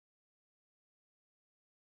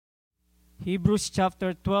Hebrews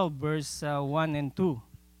chapter 12, verse 1 and 2.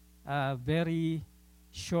 A very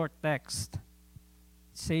short text.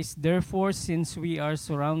 It says, "Therefore, since we are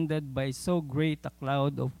surrounded by so great a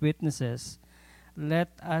cloud of witnesses, let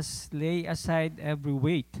us lay aside every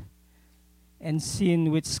weight and sin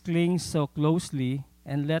which clings so closely,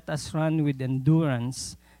 and let us run with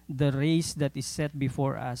endurance the race that is set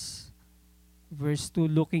before us." Verse 2,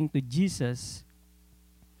 looking to Jesus,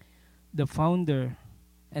 the founder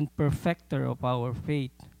and perfecter of our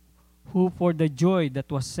faith, who for the joy that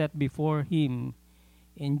was set before him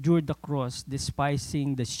endured the cross,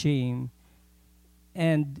 despising the shame,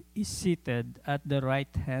 and is seated at the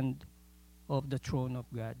right hand of the throne of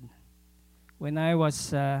God. When I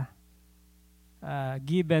was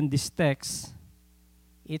given this text,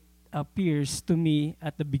 it appears to me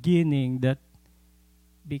at the beginning that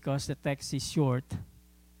because the text is short,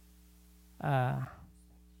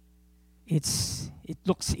 it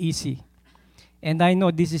looks easy. And I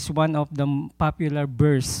know this is one of the popular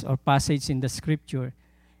verse or passage in the scripture,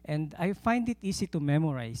 and I find it easy to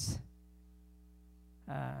memorize.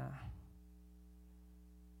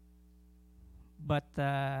 But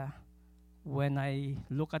when I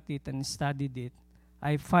look at it and studied it,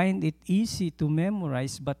 I find it easy to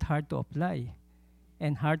memorize but hard to apply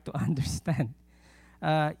and hard to understand.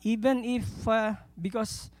 Even if,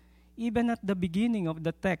 because even at the beginning of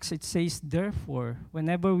the text, it says, "Therefore,"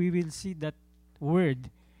 whenever we will see that word,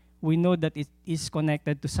 we know that it is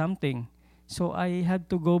connected to something. So I had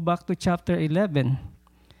to go back to chapter 11.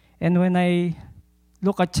 And when I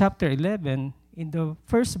look at chapter 11, in the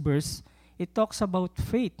first verse, it talks about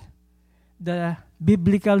faith, the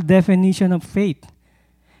biblical definition of faith.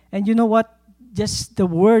 And you know what? Just the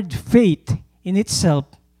word faith in itself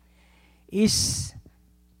is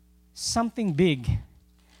something big.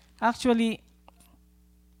 Actually,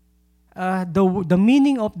 the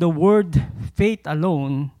meaning of the word faith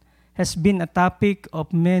alone has been a topic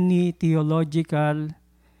of many theological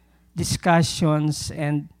discussions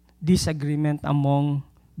and disagreement among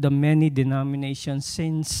the many denominations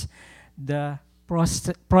since the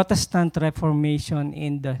Protestant Reformation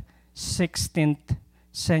in the 16th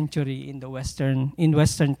century in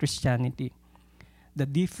Western Christianity. The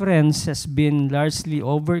difference has been largely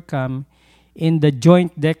overcome in the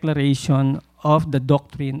joint declaration of the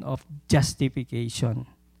doctrine of justification.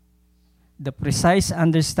 The precise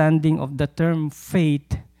understanding of the term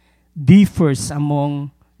faith differs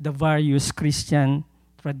among the various Christian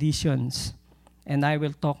traditions, and I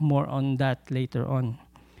will talk more on that later on.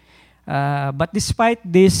 But despite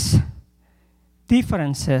these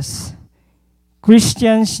differences,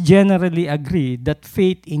 Christians generally agree that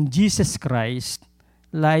faith in Jesus Christ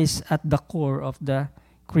lies at the core of the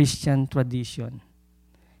Christian tradition,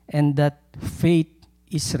 and that faith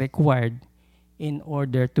is required in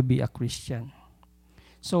order to be a Christian.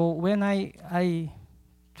 So when I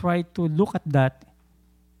try to look at that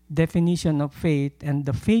definition of faith and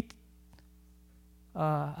the faith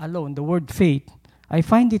alone, the word faith, I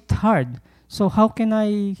find it hard. So how can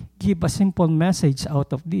I give a simple message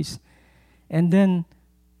out of this? And then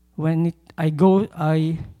when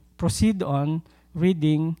I proceed on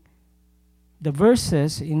reading the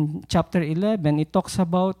verses in chapter 11, it talks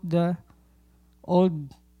about the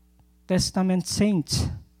Old Testament saints.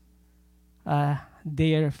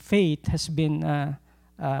 Their faith has been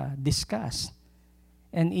discussed.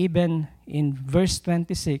 And even in verse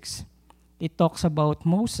 26, it talks about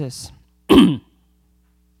Moses.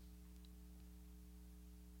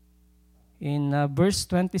 In verse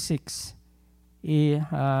 26, we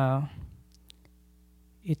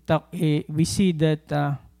see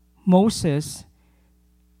that Moses,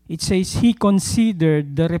 it says, he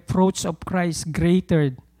considered the reproach of Christ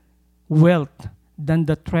greater wealth than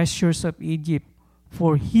the treasures of Egypt,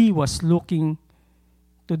 for he was looking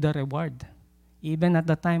to the reward. Even at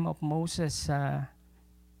the time of Moses,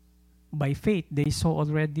 by faith, they saw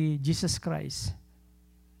already Jesus Christ,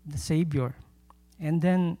 the Savior. And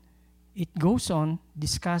then it goes on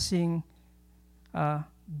discussing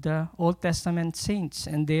the Old Testament saints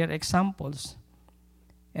and their examples.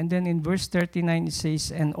 And then in verse 39 it says,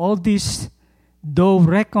 "And all this, though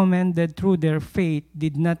recommended through their faith,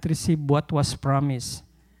 did not receive what was promised,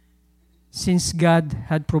 since God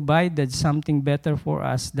had provided something better for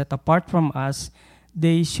us, that apart from us,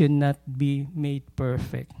 they should not be made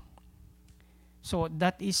perfect." So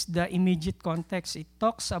that is the immediate context. It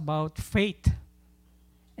talks about faith.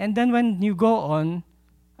 And then when you go on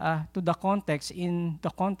to the context, in the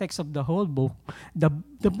context of the whole book, the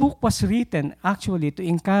book was written actually to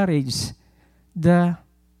encourage the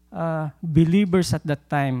believers at that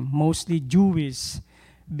time, mostly Jewish,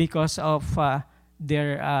 because of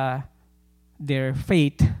their their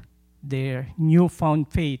faith, their newfound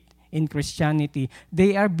faith in Christianity,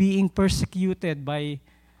 they are being persecuted by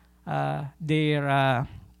their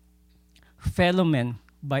fellow men,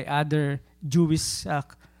 by other Jewish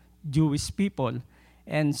people.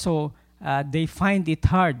 And so they find it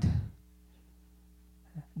hard.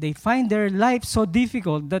 They find their life so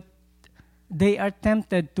difficult that they are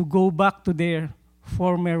tempted to go back to their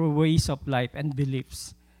former ways of life and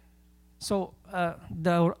beliefs. So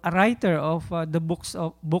the writer of the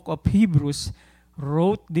book of Hebrews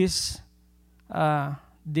wrote this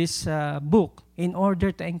book in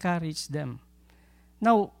order to encourage them.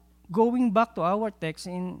 Now, going back to our text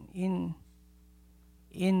in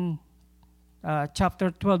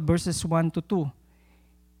chapter 12, verses 1 to 2,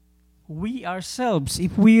 we ourselves,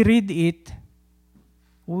 if we read it,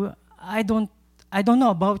 I don't know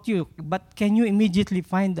about you, but can you immediately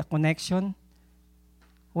find the connection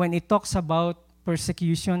when it talks about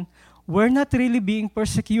persecution? We're not really being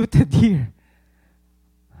persecuted here,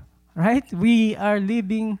 right? We are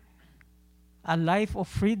living a life of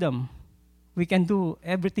freedom. We can do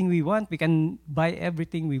everything we want. We can buy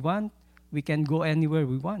everything we want. We can go anywhere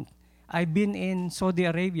we want. I've been in Saudi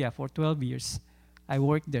Arabia for 12 years. I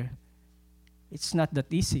worked there. It's not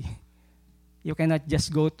that easy. You cannot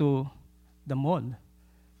just go to the mall.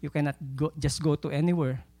 You cannot just go to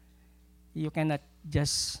anywhere. You cannot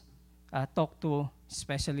just talk to,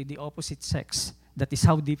 especially the opposite sex. That is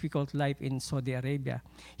how difficult life in Saudi Arabia.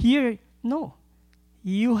 Here, no.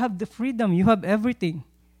 You have the freedom. You have everything.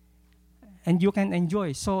 And you can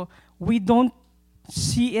enjoy. So we don't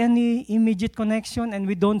see any immediate connection, and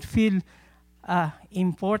we don't feel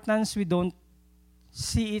importance. We don't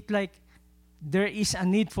see it like there is a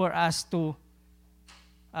need for us to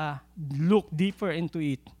look deeper into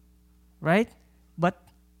it, right? But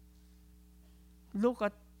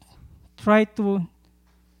try to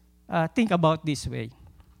think about this way.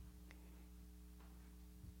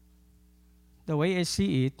 The way I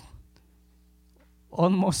see it,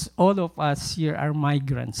 almost all of us here are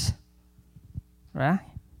migrants, right?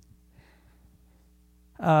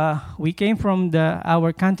 We came from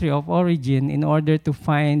our country of origin in order to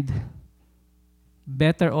find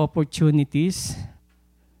better opportunities,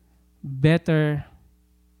 better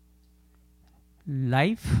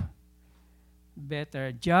life,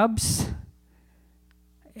 better jobs,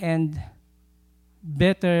 and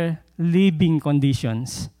better living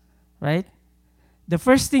conditions, right? The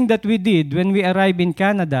first thing that we did when we arrived in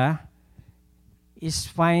Canada is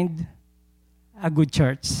find a good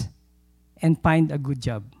church and find a good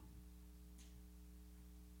job.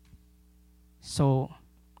 So,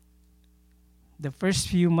 the first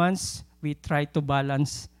few months, we try to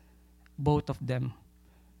balance both of them.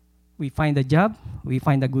 We find a job, we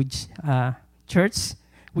find a good church,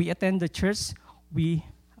 we attend the church, we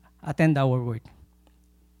attend our work.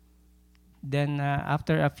 Then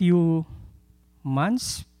after a few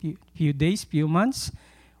months, few days, few months,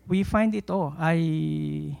 we find it,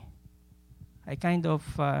 I kind of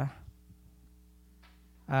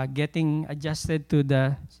getting adjusted to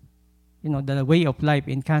the way of life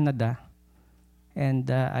in Canada. And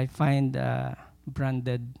I find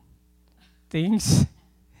branded things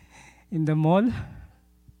in the mall.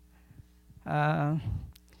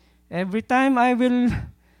 Every time I'm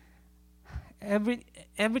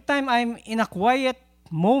in a quiet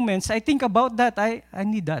moments, I think about that. I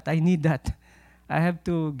need that. I need that. I have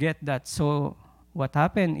to get that. So what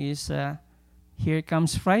happened is, here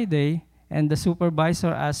comes Friday, and the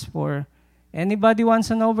supervisor asked for, anybody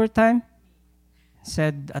wants an overtime?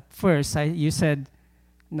 Said at first, you said,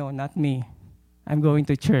 no, not me. I'm going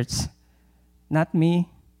to church. Not me.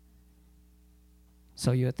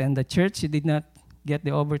 So you attend the church, you did not get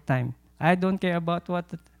the overtime. I don't care about what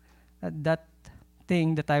that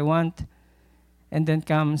thing that I want. And then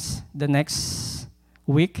comes the next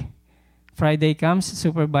week. Friday comes,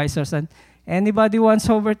 supervisor said, anybody wants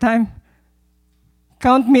overtime?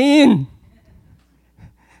 Count me in.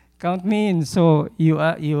 Count me in. So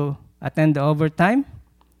you attend the overtime,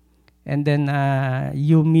 and then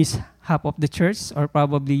you miss half of the church, or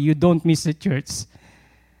probably you don't miss the church.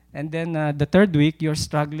 And then the third week, you're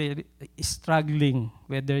struggling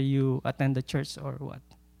whether you attend the church or what.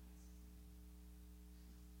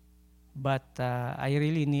 But I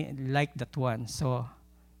really like that one. So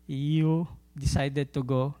you decided to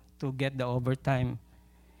go to get the overtime.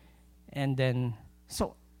 And then,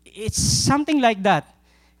 so it's something like that.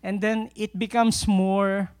 And then it becomes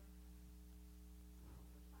more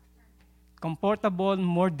comfortable,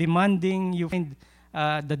 more demanding. You find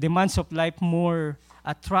the demands of life more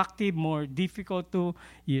attractive, more difficult to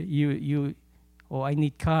I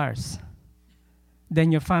need cars.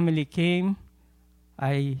 Then your family came,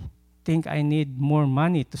 I think I need more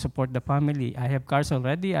money to support the family. I have cars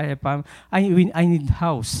already. I need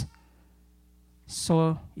house.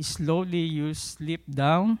 So slowly you slip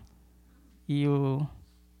down. You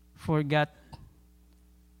forget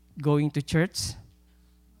going to church.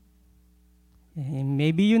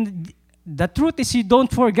 Maybe the truth is you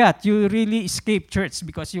don't forget. You really escape church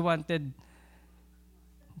because you wanted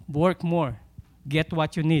work more, get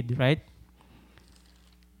what you need, right?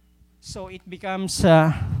 So it becomes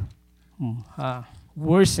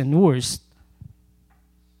worse and worse.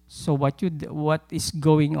 So what is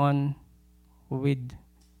going on with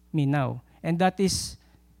me now? And that is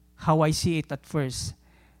how I see it at first.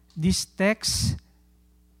 This text,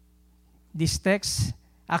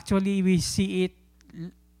 actually we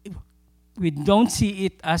don't see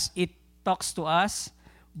it as it talks to us,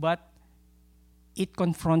 but it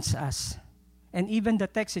confronts us. And even the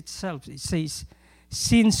text itself, it says,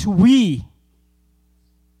 since we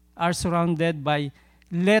are surrounded by,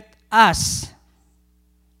 let us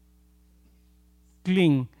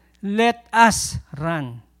cling, let us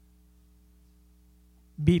run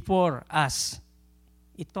before us.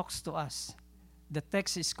 It talks to us. The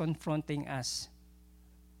text is confronting us.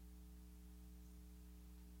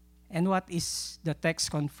 And what is the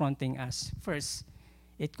text confronting us? First,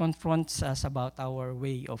 it confronts us about our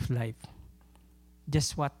way of life.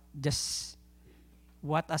 Just what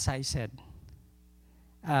as I said,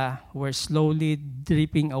 we're slowly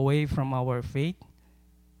dripping away from our faith.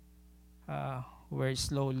 We're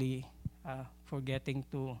slowly forgetting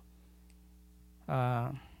to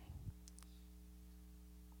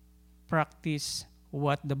practice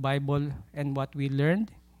what the Bible and what we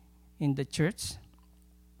learned in the church.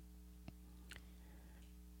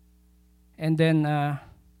 And then,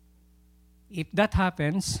 if that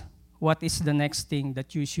happens, what is the next thing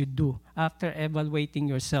that you should do after evaluating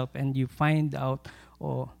yourself and you find out,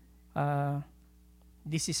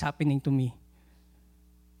 this is happening to me?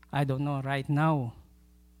 I don't know right now.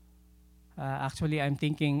 Actually, I'm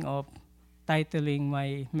thinking of titling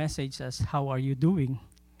my message as "How are you doing?"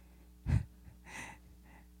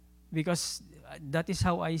 Because that is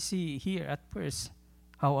how I see here at first.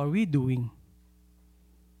 How are we doing?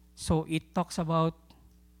 So it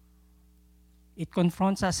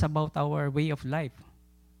confronts us about our way of life.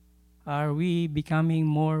 Are we becoming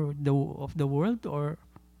more of the world or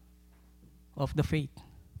of the faith?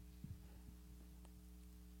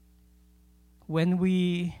 When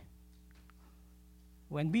we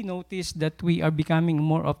notice that we are becoming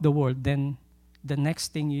more of the world, then the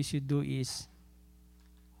next thing you should do is,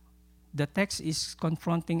 the text is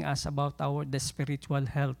confronting us about the spiritual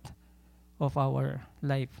health of our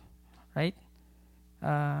life, right?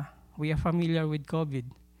 We are familiar with COVID.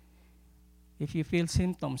 If you feel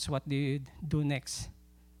symptoms, what do you do next?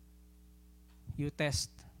 You test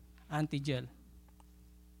antigen.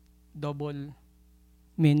 Double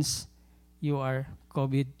means you are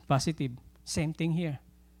COVID positive. Same thing here.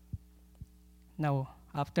 Now,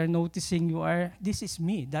 after noticing this is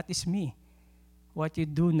me, that is me, what you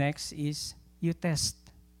do next is you test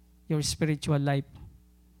your spiritual life.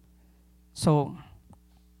 So,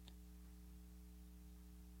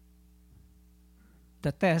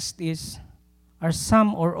 the test is, are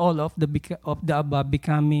some or all of the above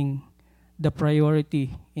becoming the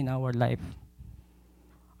priority in our life?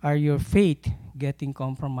 Are your faith getting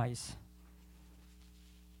compromised?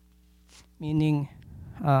 Meaning,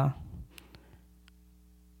 are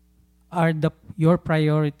your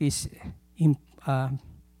priorities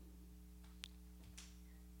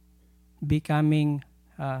becoming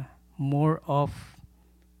more of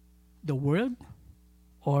the world,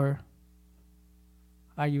 or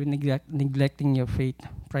are you neglecting your faith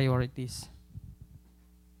priorities?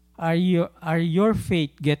 Are your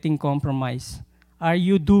faith getting compromised? Are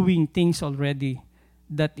you doing things already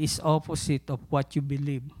that is opposite of what you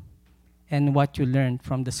believe and what you learned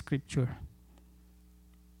from the scripture?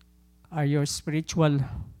 Are your spiritual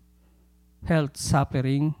health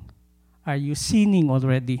suffering? Are you sinning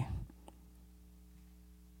already?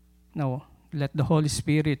 No, let the Holy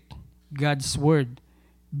Spirit, God's Word,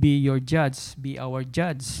 be your judge, be our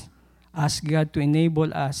judge. Ask God to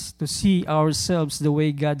enable us to see ourselves the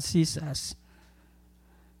way God sees us.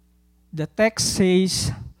 The text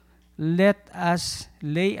says, let us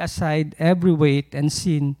lay aside every weight and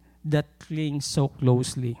sin that clings so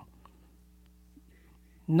closely.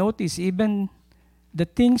 Notice, even the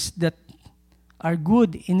things that are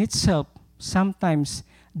good in itself, sometimes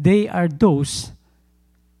they are those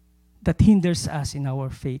that hinders us in our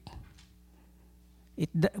faith.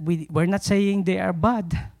 We're not saying they are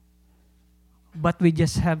bad, but we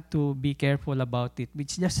just have to be careful about it. We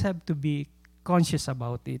just have to be conscious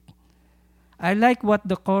about it. I like what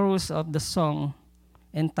the chorus of the song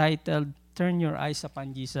entitled Turn Your Eyes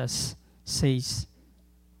Upon Jesus says.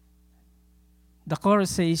 The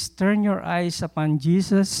chorus says, turn your eyes upon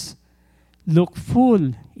Jesus, look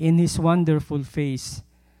full in his wonderful face,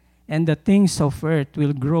 and the things of earth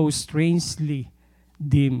will grow strangely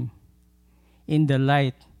dim in the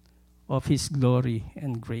light of his glory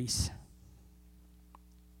and grace.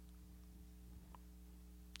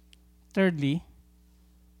 Thirdly,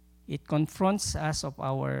 it confronts us of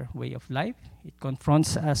our way of life. It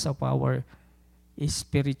confronts us of our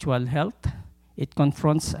spiritual health. It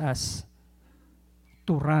confronts us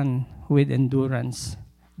to run with endurance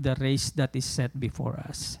the race that is set before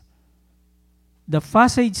us. The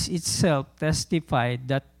passage itself testified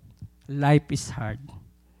that life is hard.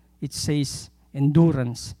 It says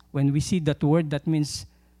endurance. When we see that word, that means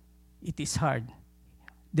it is hard.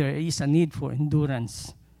 There is a need for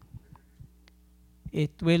endurance.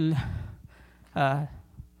 It will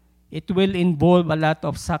involve a lot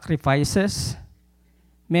of sacrifices.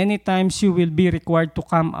 Many times you will be required to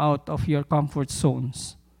come out of your comfort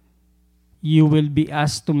zones. You will be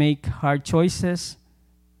asked to make hard choices,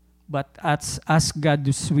 but ask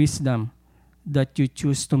God's wisdom that you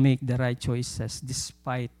choose to make the right choices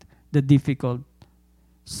despite the difficult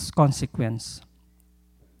consequence.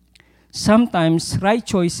 Sometimes right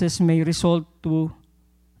choices may result to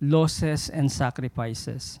losses and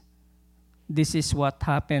sacrifices. This is what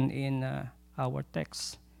happened in our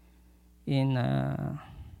text in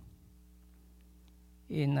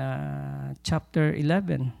chapter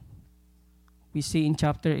 11. We see in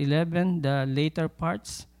chapter 11 the later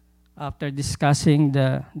parts after discussing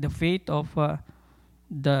the faith of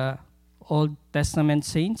the Old Testament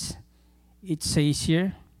saints. It says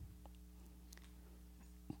here,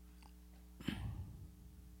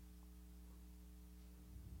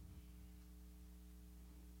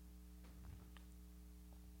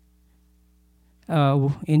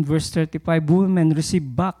 in verse 35, women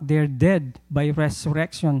received back their dead by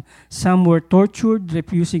resurrection. Some were tortured,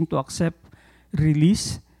 refusing to accept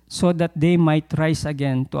release so that they might rise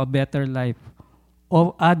again to a better life.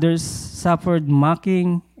 Others suffered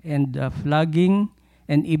mocking and flogging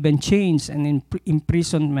and even chains and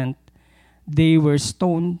imprisonment. They were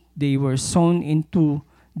stoned, they were sawn in two,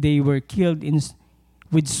 they were killed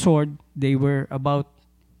with sword, they were about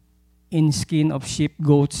in skin of sheep,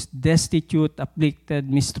 goats, destitute, afflicted,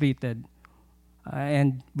 mistreated.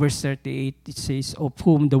 And verse 38, it says, of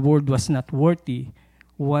whom the world was not worthy,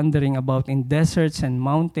 wandering about in deserts and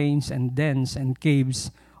mountains and dens and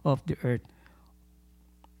caves of the earth.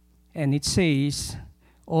 And it says,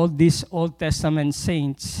 all these Old Testament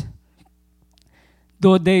saints,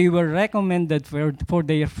 though they were recommended for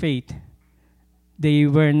their faith, they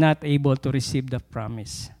were not able to receive the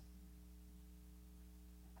promise.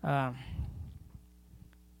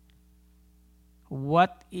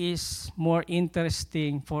 What is more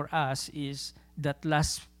interesting for us is that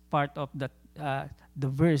last part of the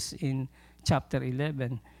verse in chapter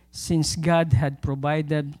 11. Since God had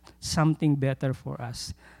provided something better for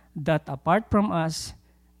us, that apart from us,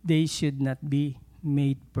 they should not be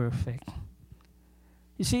made perfect.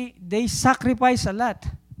 You see, they sacrificed a lot,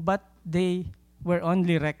 but they were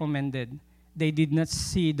only recommended. They did not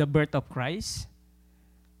see the birth of Christ.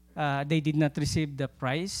 They did not receive the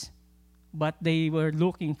prize, but they were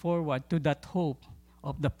looking forward to that hope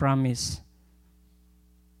of the promise.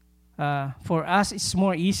 For us, it's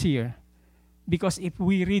more easier because if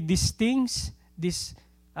we read these things, this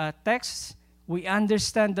text, we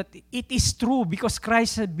understand that it is true because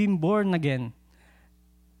Christ had been born again.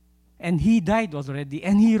 And He died already,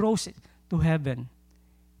 and He rose to heaven.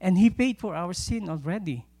 And He paid for our sin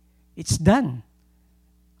already. It's done.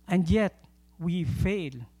 And yet, we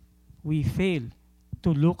fail to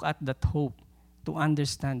look at that hope, to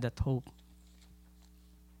understand that hope.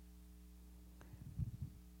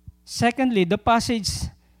 Secondly, the passage,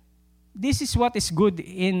 this is what is good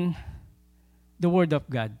in the Word of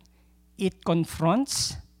God. It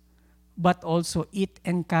confronts, but also it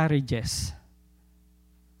encourages.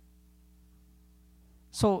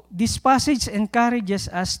 So this passage encourages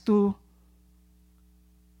us to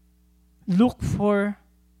look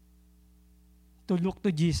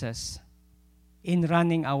to Jesus in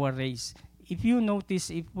running our race. If you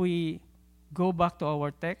notice, if we go back to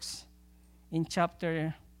our text in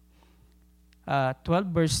chapter 12,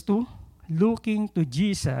 verse 2, looking to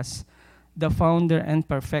Jesus, the founder and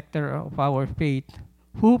perfecter of our faith,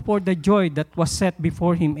 who for the joy that was set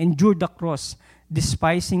before Him endured the cross,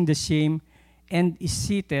 despising the shame, and is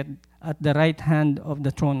seated at the right hand of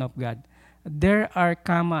the throne of God. There are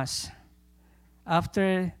commas.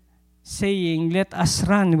 After saying, let us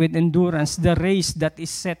run with endurance the race that is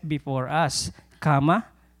set before us, comma,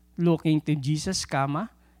 looking to Jesus, comma,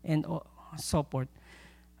 and so forth.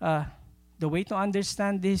 The way to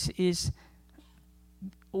understand this is,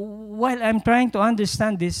 while I'm trying to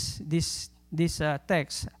understand this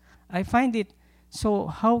text, I find it, so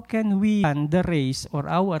how can we run the race or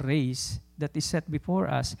our race that is set before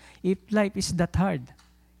us if life is that hard?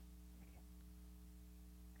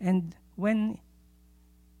 And when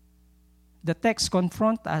the text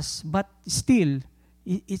confront us, but still,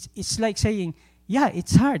 it's like saying, yeah,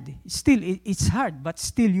 it's hard. It's hard, but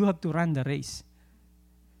still you have to run the race.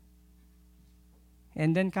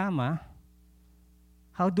 And then, comma,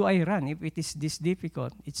 how do I run if it is this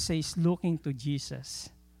difficult? It says, looking to Jesus.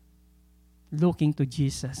 Looking to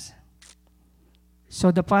Jesus.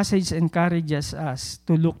 So the passage encourages us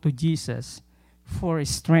to look to Jesus for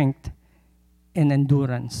strength and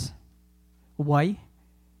endurance. Why?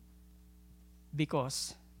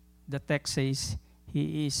 Because the text says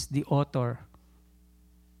He is the author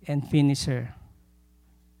and finisher.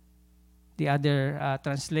 The other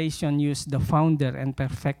translation used the founder and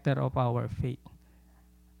perfecter of our faith.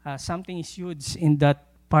 Something is huge in that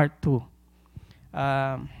part too.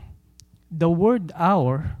 The word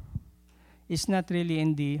our is not really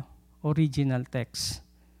in the original text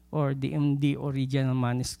or in the original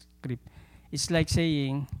manuscript. It's like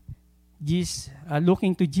saying,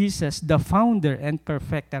 looking to Jesus, the founder and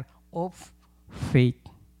perfecter of faith.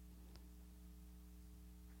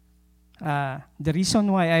 The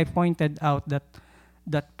reason why I pointed out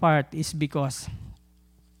that part is because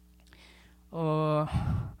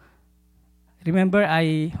remember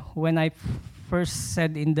when I first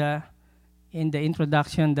said in the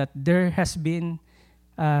introduction that there has been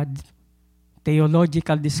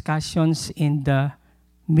theological discussions in the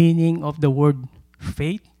meaning of the word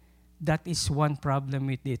faith. That is one problem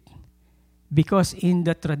with it. Because in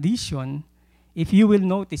the tradition, if you will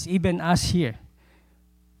notice, even us here,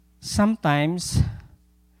 sometimes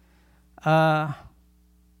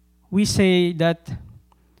we say that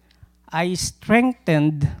I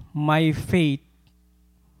strengthened my faith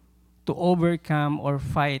to overcome or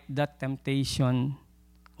fight that temptation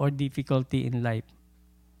or difficulty in life.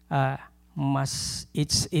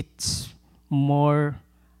 It's more,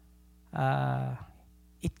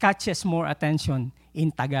 it catches more attention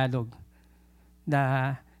in Tagalog.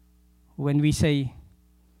 When we say,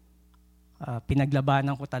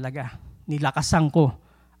 pinaglabanan ko talaga, nilakasan ko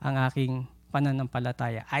ang aking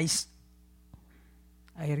pananampalataya. I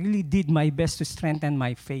really did my best to strengthen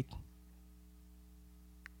my faith.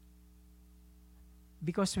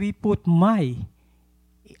 Because we put my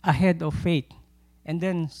ahead of faith. And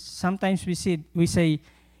then sometimes we say,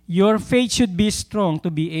 your faith should be strong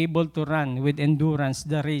to be able to run with endurance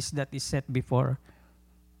the race that is set before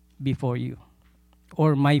you.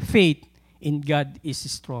 Or my faith in God is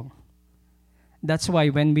strong. That's why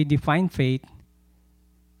when we define faith,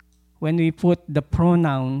 when we put the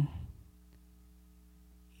pronoun,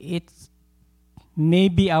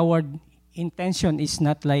 maybe our intention is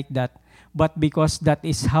not like that, but because that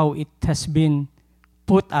is how it has been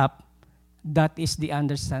put up, that is the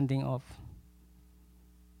understanding of.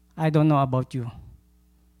 I don't know about you.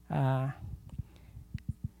 I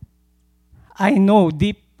know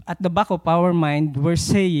deep at the back of our mind, we're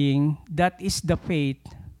saying that is the faith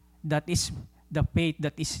that is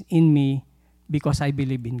in me because I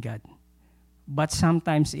believe in God. But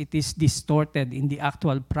sometimes it is distorted in the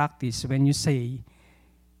actual practice when you say,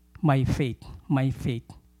 my faith,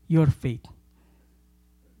 your faith.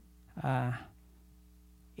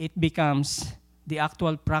 It becomes, the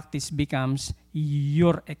actual practice becomes,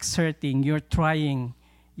 you're exerting, you're trying,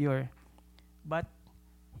 but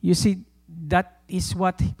you see, that is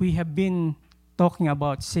what we have been talking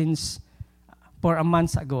about since for a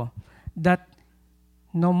month ago, that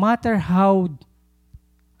no matter how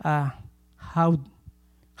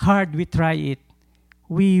hard we try it,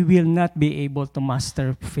 we will not be able to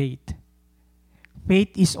master faith.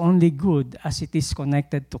 Faith is only good as it is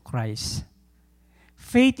connected to Christ.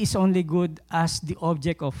 Faith is only good as the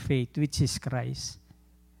object of faith, which is Christ.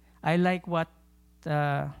 I like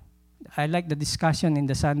the discussion in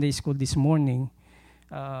the Sunday school this morning.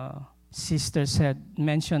 Sister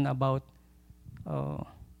mentioned about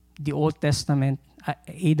the Old Testament,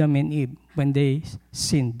 Adam and Eve, when they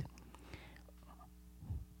sinned.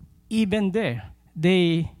 Even there,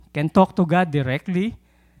 they can talk to God directly.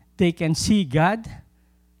 They can see God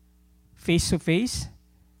face to face.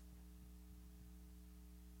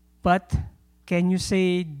 But can you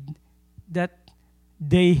say that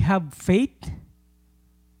they have faith?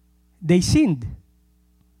 They sinned.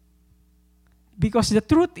 Because the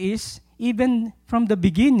truth is, even from the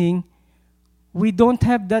beginning, we don't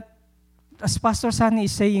have that, as Pastor Sunny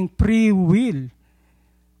is saying, free will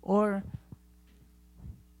or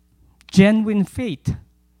genuine faith.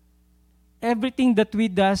 Everything that we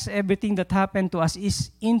do, everything that happened to us is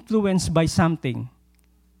influenced by something.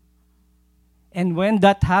 And when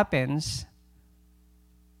that happens,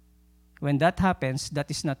 that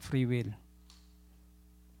is not free will.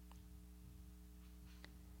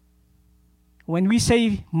 When we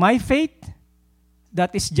say my faith,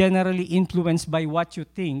 that is generally influenced by what you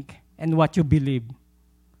think and what you believe.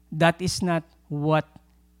 That is not what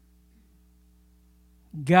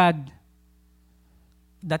God,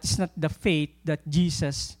 that is not the faith that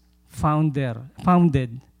Jesus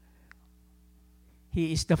founded.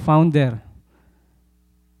 He is the founder.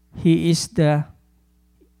 He is the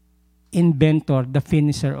inventor, the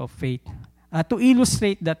finisher of faith. To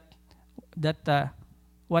illustrate that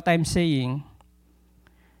what I'm saying,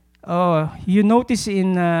 you notice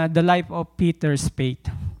in the life of Peter's faith,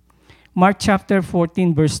 Mark chapter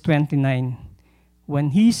 14, verse 29, when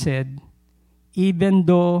he said, "Even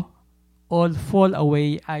though all fall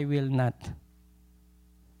away, I will not."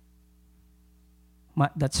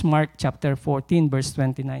 That's Mark chapter 14, verse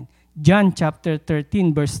 29. John chapter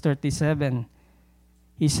 13, verse 37.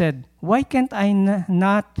 He said, "Why can't I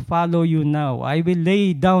not follow you now? I will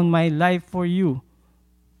lay down my life for you."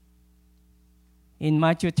 In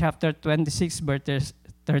Matthew chapter 26, verse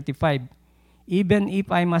 35, "Even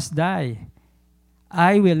if I must die,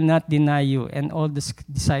 I will not deny you." And all the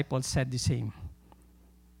disciples said the same.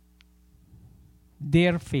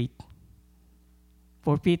 Their faith.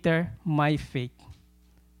 For Peter, my faith.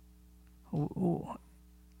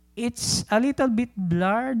 It's a little bit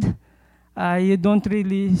blurred. You don't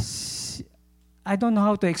really, I don't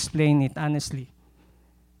know how to explain it, honestly.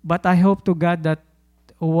 But I hope to God that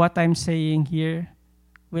what I'm saying here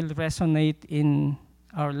will resonate in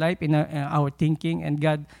our life, in our thinking, and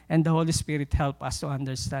God and the Holy Spirit help us to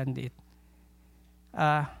understand it.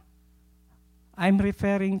 I'm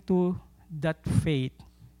referring to that faith,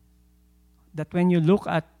 that when you look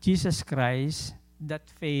at Jesus Christ, that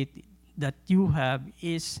faith that you have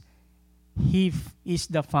is He is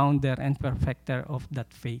the founder and perfecter of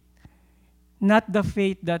that faith. Not the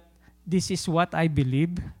faith that this is what I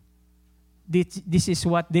believe, this is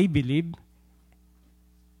what they believe,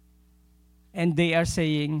 and they are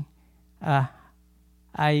saying,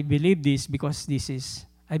 I believe this because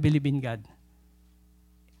I believe in God.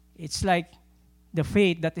 It's like the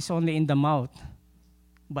faith that is only in the mouth,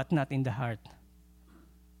 but not in the heart.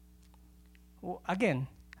 Again,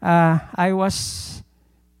 I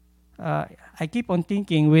keep on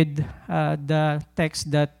thinking with the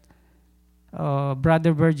text that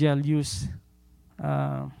Brother Virgil used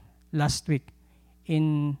last week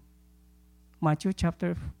in Matthew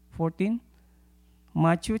chapter 14.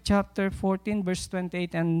 Matthew chapter 14, verse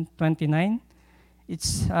 28 and 29.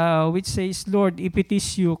 It's which says, "Lord, if it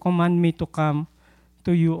is you, command me to come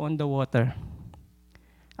to you on the water."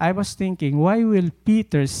 I was thinking, why will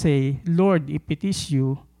Peter say, "Lord, if it is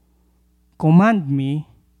you, command me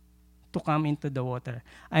to come into the water"?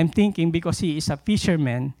 I'm thinking because he is a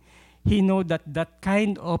fisherman, he knows that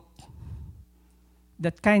kind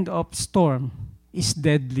of storm is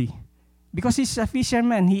deadly. Because he's a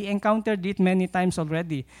fisherman, he encountered it many times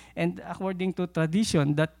already. And according to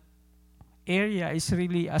tradition, that area is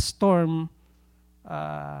really a storm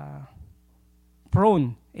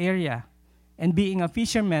prone area. And being a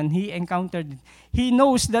fisherman, he encountered it. He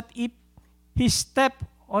knows that if he step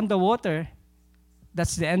on the water,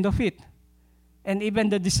 that's the end of it. And even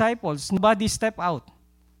the disciples, nobody step out.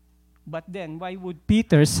 But then, why would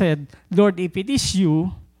Peter said, "Lord, if it is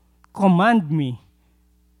you, command me"?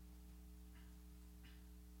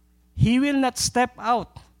 He will not step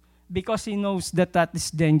out because he knows that is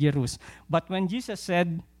dangerous. But when Jesus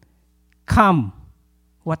said, "Come,"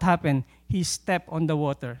 what happened? He stepped on the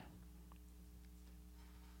water.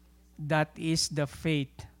 That is the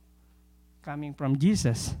faith coming from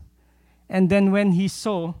Jesus. And then when he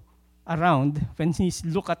saw around, when he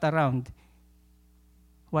looked at around,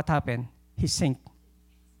 what happened? He sank.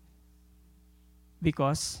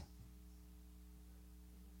 Because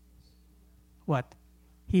what?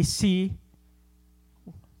 He see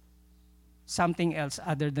something else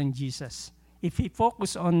other than Jesus. If he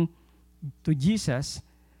focus on to Jesus,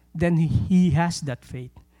 then he has that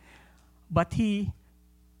faith. But he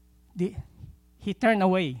turned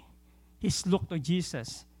away. He looked to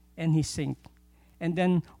Jesus and he sank. And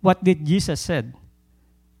then what did Jesus said?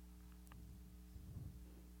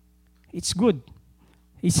 It's good.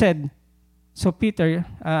 He said, so Peter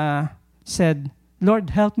said,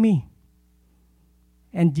 "Lord, help me."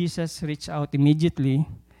 And Jesus reached out immediately.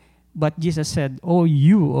 But Jesus said, "Oh,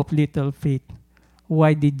 you of little faith,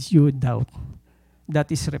 why did you doubt?"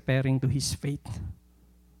 That is referring to his faith.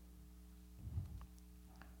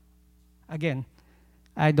 Again,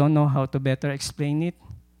 I don't know how to better explain it,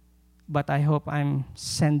 but I hope I'm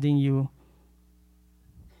sending you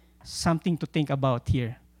something to think about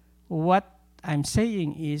here. What I'm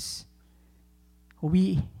saying is,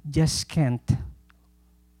 we just can't.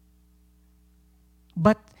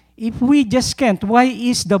 But if we just can't, why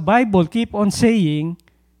is the Bible keep on saying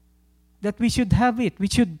that we should have it? We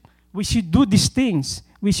should do these things.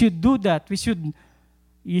 We should do that. You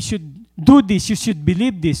should do this. You should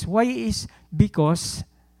believe this. Why is? Because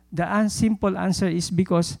the simple answer is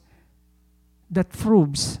because that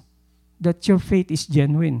proves that your faith is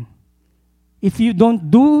genuine. If you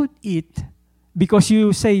don't do it because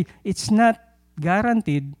you say it's not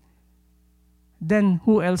guaranteed, then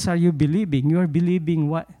who else are you believing? You're believing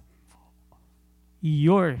what?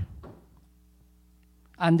 Your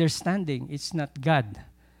understanding. It's not God.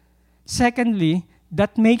 Secondly,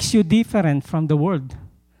 that makes you different from the world.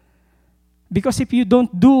 Because if you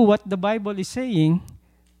don't do what the Bible is saying,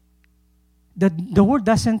 that the world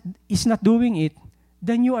is not doing it,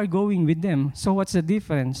 then you are going with them. So what's the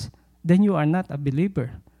difference? Then you are not a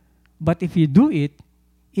believer. But if you do it,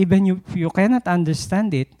 even if you cannot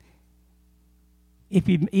understand it,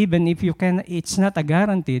 even if you can, it's not a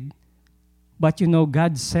guaranteed, but you know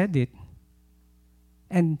God said it.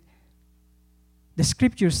 And the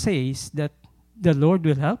scripture says that the Lord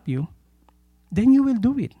will help you, then you will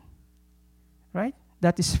do it. Right?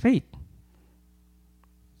 That is faith.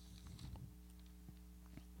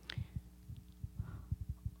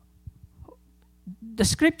 The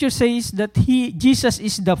scripture says that Jesus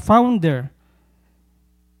is the founder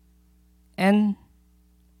and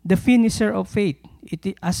the finisher of faith.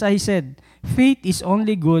 As I said, faith is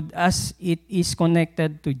only good as it is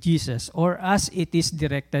connected to Jesus or as it is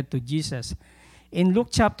directed to Jesus. In Luke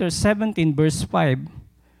chapter 17, verse 5,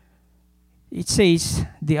 it says,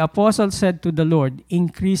 the apostle said to the Lord,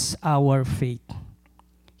 "Increase our faith."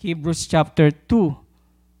 Hebrews chapter 2,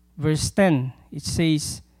 verse 10, it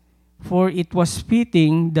says, "For it was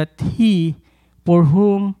fitting that he, for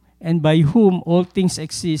whom and by whom all things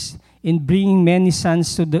exist, in bringing many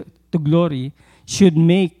sons to glory, should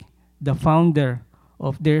make the founder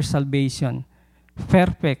of their salvation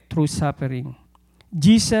perfect through suffering."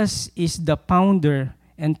 Jesus is the founder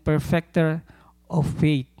and perfecter of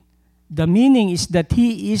faith. The meaning is that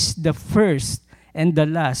he is the first and the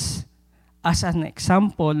last as an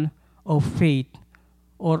example of faith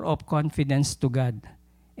or of confidence to God.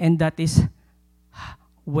 And that is,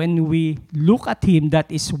 when we look at him,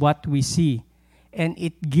 that is what we see. And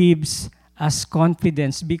it gives us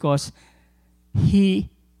confidence because he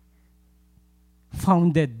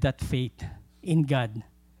founded that faith in God.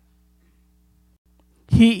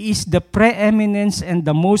 He is the preeminence and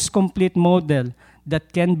the most complete model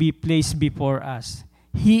that can be placed before us.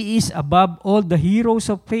 He is above all the heroes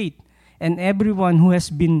of faith and everyone who has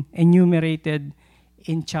been enumerated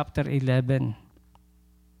in chapter 11.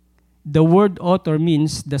 The word author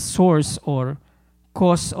means the source or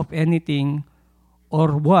cause of anything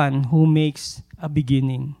or one who makes a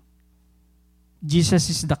beginning. Jesus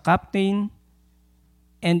is the captain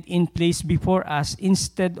and in place before us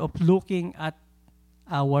instead of looking at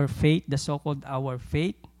our faith, the so-called our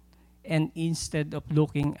faith, and instead of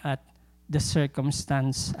looking at the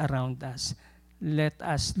circumstance around us. Let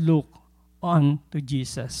us look on to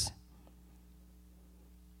Jesus.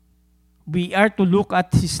 We are to look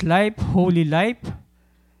at his life, holy life,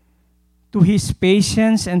 to his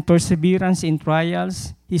patience and perseverance in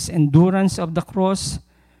trials, his endurance of the cross,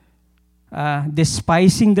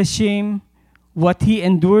 despising the shame, what he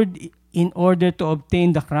endured in order to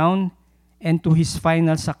obtain the crown, and to his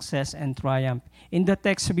final success and triumph. In the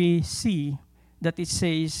text, we see that it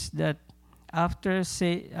says that after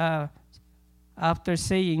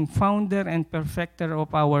saying founder and perfecter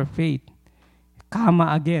of our faith, comma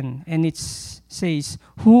again, and it says,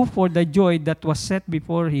 who for the joy that was set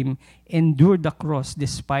before him endured the cross,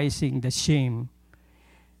 despising the shame.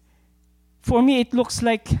 For me, it looks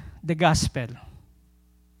like the gospel,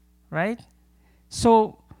 right?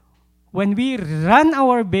 So, when we run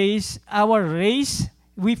our race,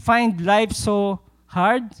 we find life so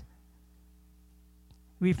hard.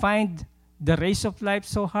 We find the race of life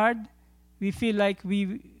so hard. We feel like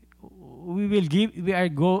we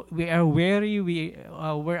are weary,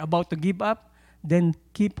 we're about to give up. Then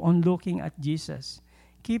keep on looking at Jesus.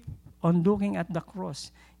 Keep on looking at the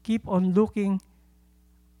cross. Keep on looking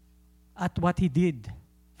at what he did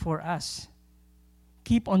for us.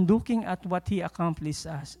 keep on looking at what He accomplished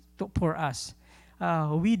for us.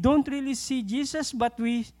 We don't really see Jesus, but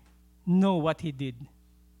we know what He did.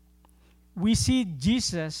 We see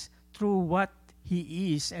Jesus through what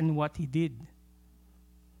He is and what He did.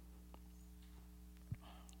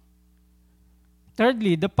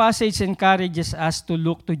 Thirdly, the passage encourages us to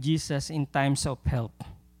look to Jesus in times of help.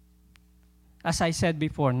 As I said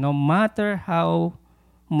before, no matter how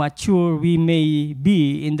mature we may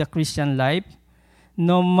be in the Christian life,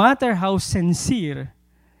 no matter how sincere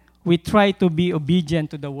we try to be obedient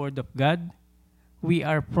to the Word of God, we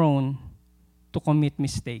are prone to commit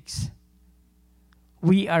mistakes.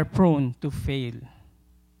 We are prone to fail.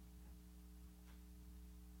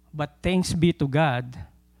 But thanks be to God,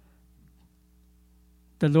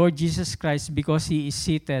 the Lord Jesus Christ, because He is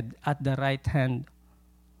seated at the right hand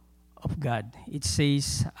of God. It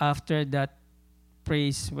says, after that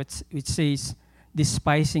praise, which says,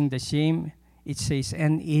 despising the shame, it says,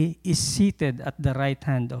 and He is seated at the right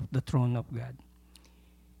hand of the throne of God.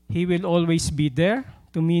 He will always be there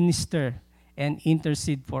to minister and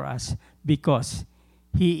intercede for us because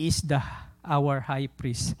He is our high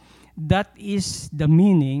priest. That is the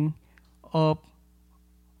meaning of,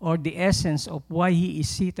 or the essence of why He is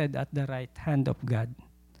seated at the right hand of God.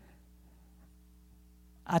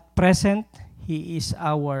 At present, He is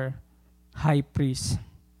our high priest.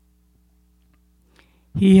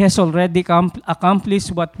 He has already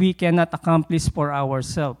accomplished what we cannot accomplish for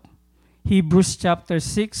ourselves. Hebrews chapter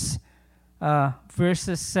 6,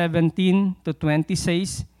 verses 17 to 20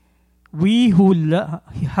 says, we who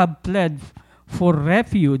have pled for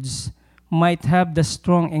refuge might have the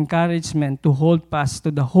strong encouragement to hold fast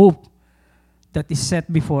to the hope that is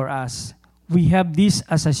set before us. We have this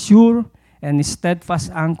as a sure and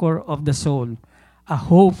steadfast anchor of the soul, a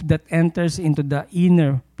hope that enters into the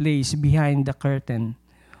inner place behind the curtain,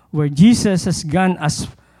 where Jesus has gone as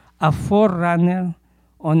a forerunner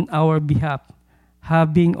on our behalf,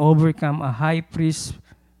 having become a high priest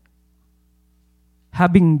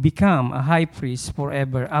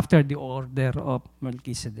forever after the order of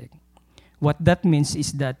Melchizedek. What that means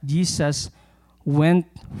is that Jesus went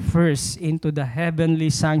first into the heavenly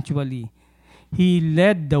sanctuary. He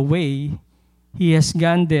led the way. He has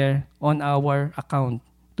gone there on our account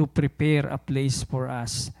to prepare a place for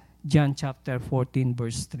us. John chapter 14,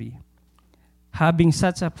 verse 3. Having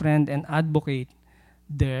such a friend and advocate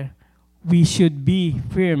there, we should be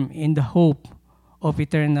firm in the hope of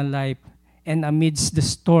eternal life, and amidst the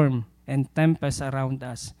storm and tempest around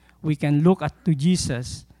us, we can look to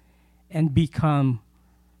Jesus and be calm,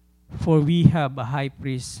 for we have a high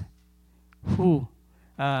priest who,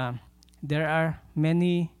 there are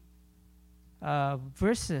many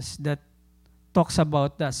verses that talks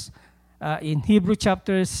about us. In Hebrew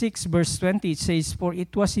chapter 6, verse 20, it says, for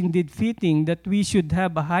it was indeed fitting that we should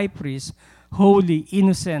have a high priest, holy,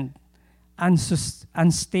 innocent,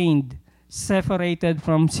 unstained, separated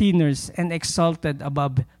from sinners, and exalted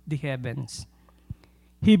above the heavens.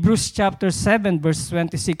 Hebrews chapter 7, verse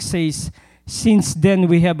 26 says, since then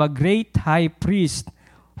we have a great high priest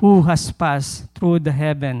who has passed through the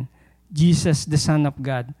heaven, Jesus the Son of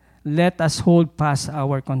God. Let us hold fast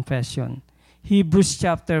our confession. Hebrews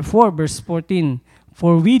chapter 4, verse 14,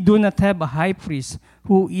 for we do not have a high priest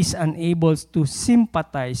who is unable to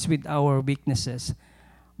sympathize with our weaknesses,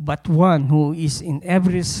 but one who is in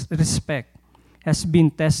every respect has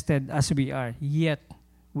been tested as we are, yet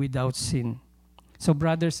without sin. So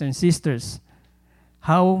brothers and sisters,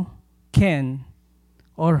 how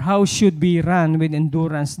should we run with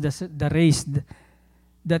endurance the race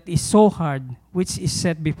that is so hard, which is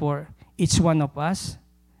set before each one of us?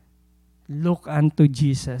 Look unto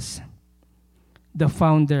Jesus, the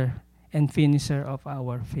founder and finisher of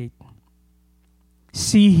our faith.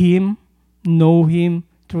 See Him, know Him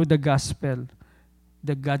through the gospel,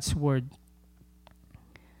 the God's word,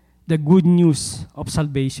 the good news of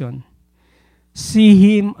salvation.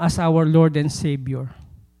 See Him as our Lord and Savior.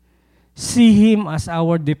 See Him as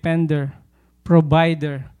our defender,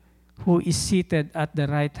 provider, who is seated at the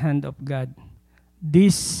right hand of God.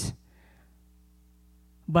 These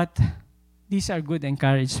are good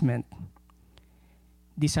encouragement.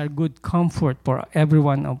 These are good comfort for every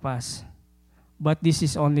one of us. But this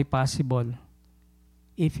is only possible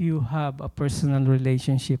if you have a personal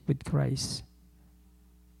relationship with Christ.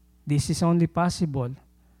 This is only possible.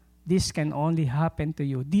 This can only happen to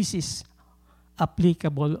you. This is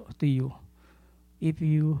applicable to you if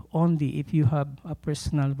you have a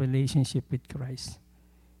personal relationship with Christ.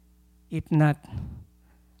 If not,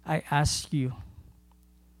 I ask you,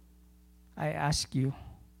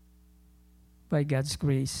 by God's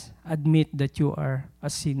grace, admit that you are a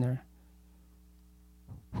sinner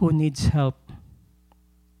who needs help.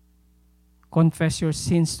 Confess your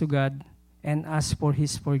sins to God and ask for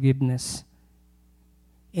His forgiveness.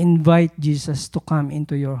 Invite Jesus to come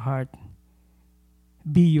into your heart.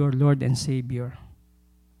 Be your Lord and Savior.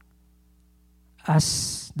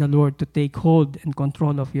 Ask the Lord to take hold and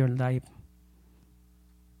control of your life.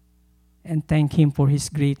 And thank Him for His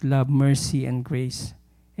great love, mercy, and grace,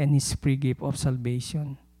 and His free gift of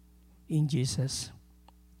salvation in Jesus.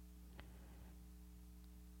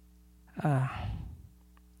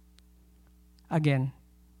 Again,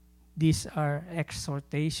 these are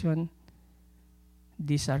exhortation,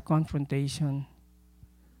 these are confrontation,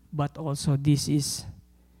 but also this is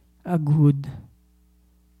a good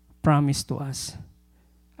promise to us,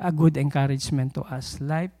 a good encouragement to us.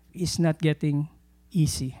 Life is not getting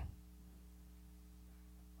easy.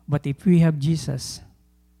 But if we have Jesus,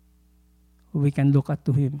 we can look up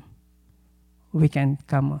to Him. We can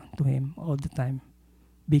come to Him all the time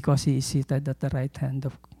because He is seated at the right hand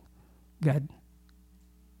of God.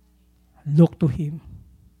 Look to Him.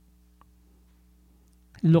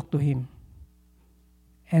 Look to Him.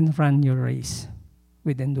 And run your race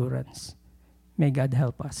with endurance. May God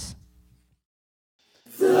help us.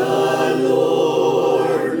 The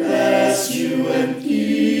Lord bless you and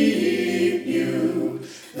keep you.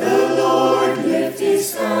 The Lord lift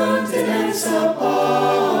His countenance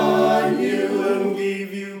upon you and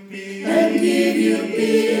give you peace. And give you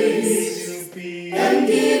peace. And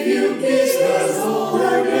give you peace. The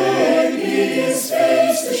Lord make His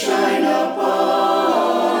face to shine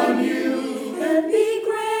upon you and be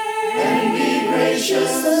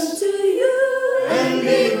gracious unto you. And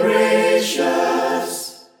be gracious.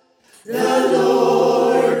 The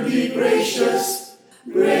Lord be gracious,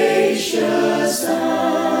 gracious.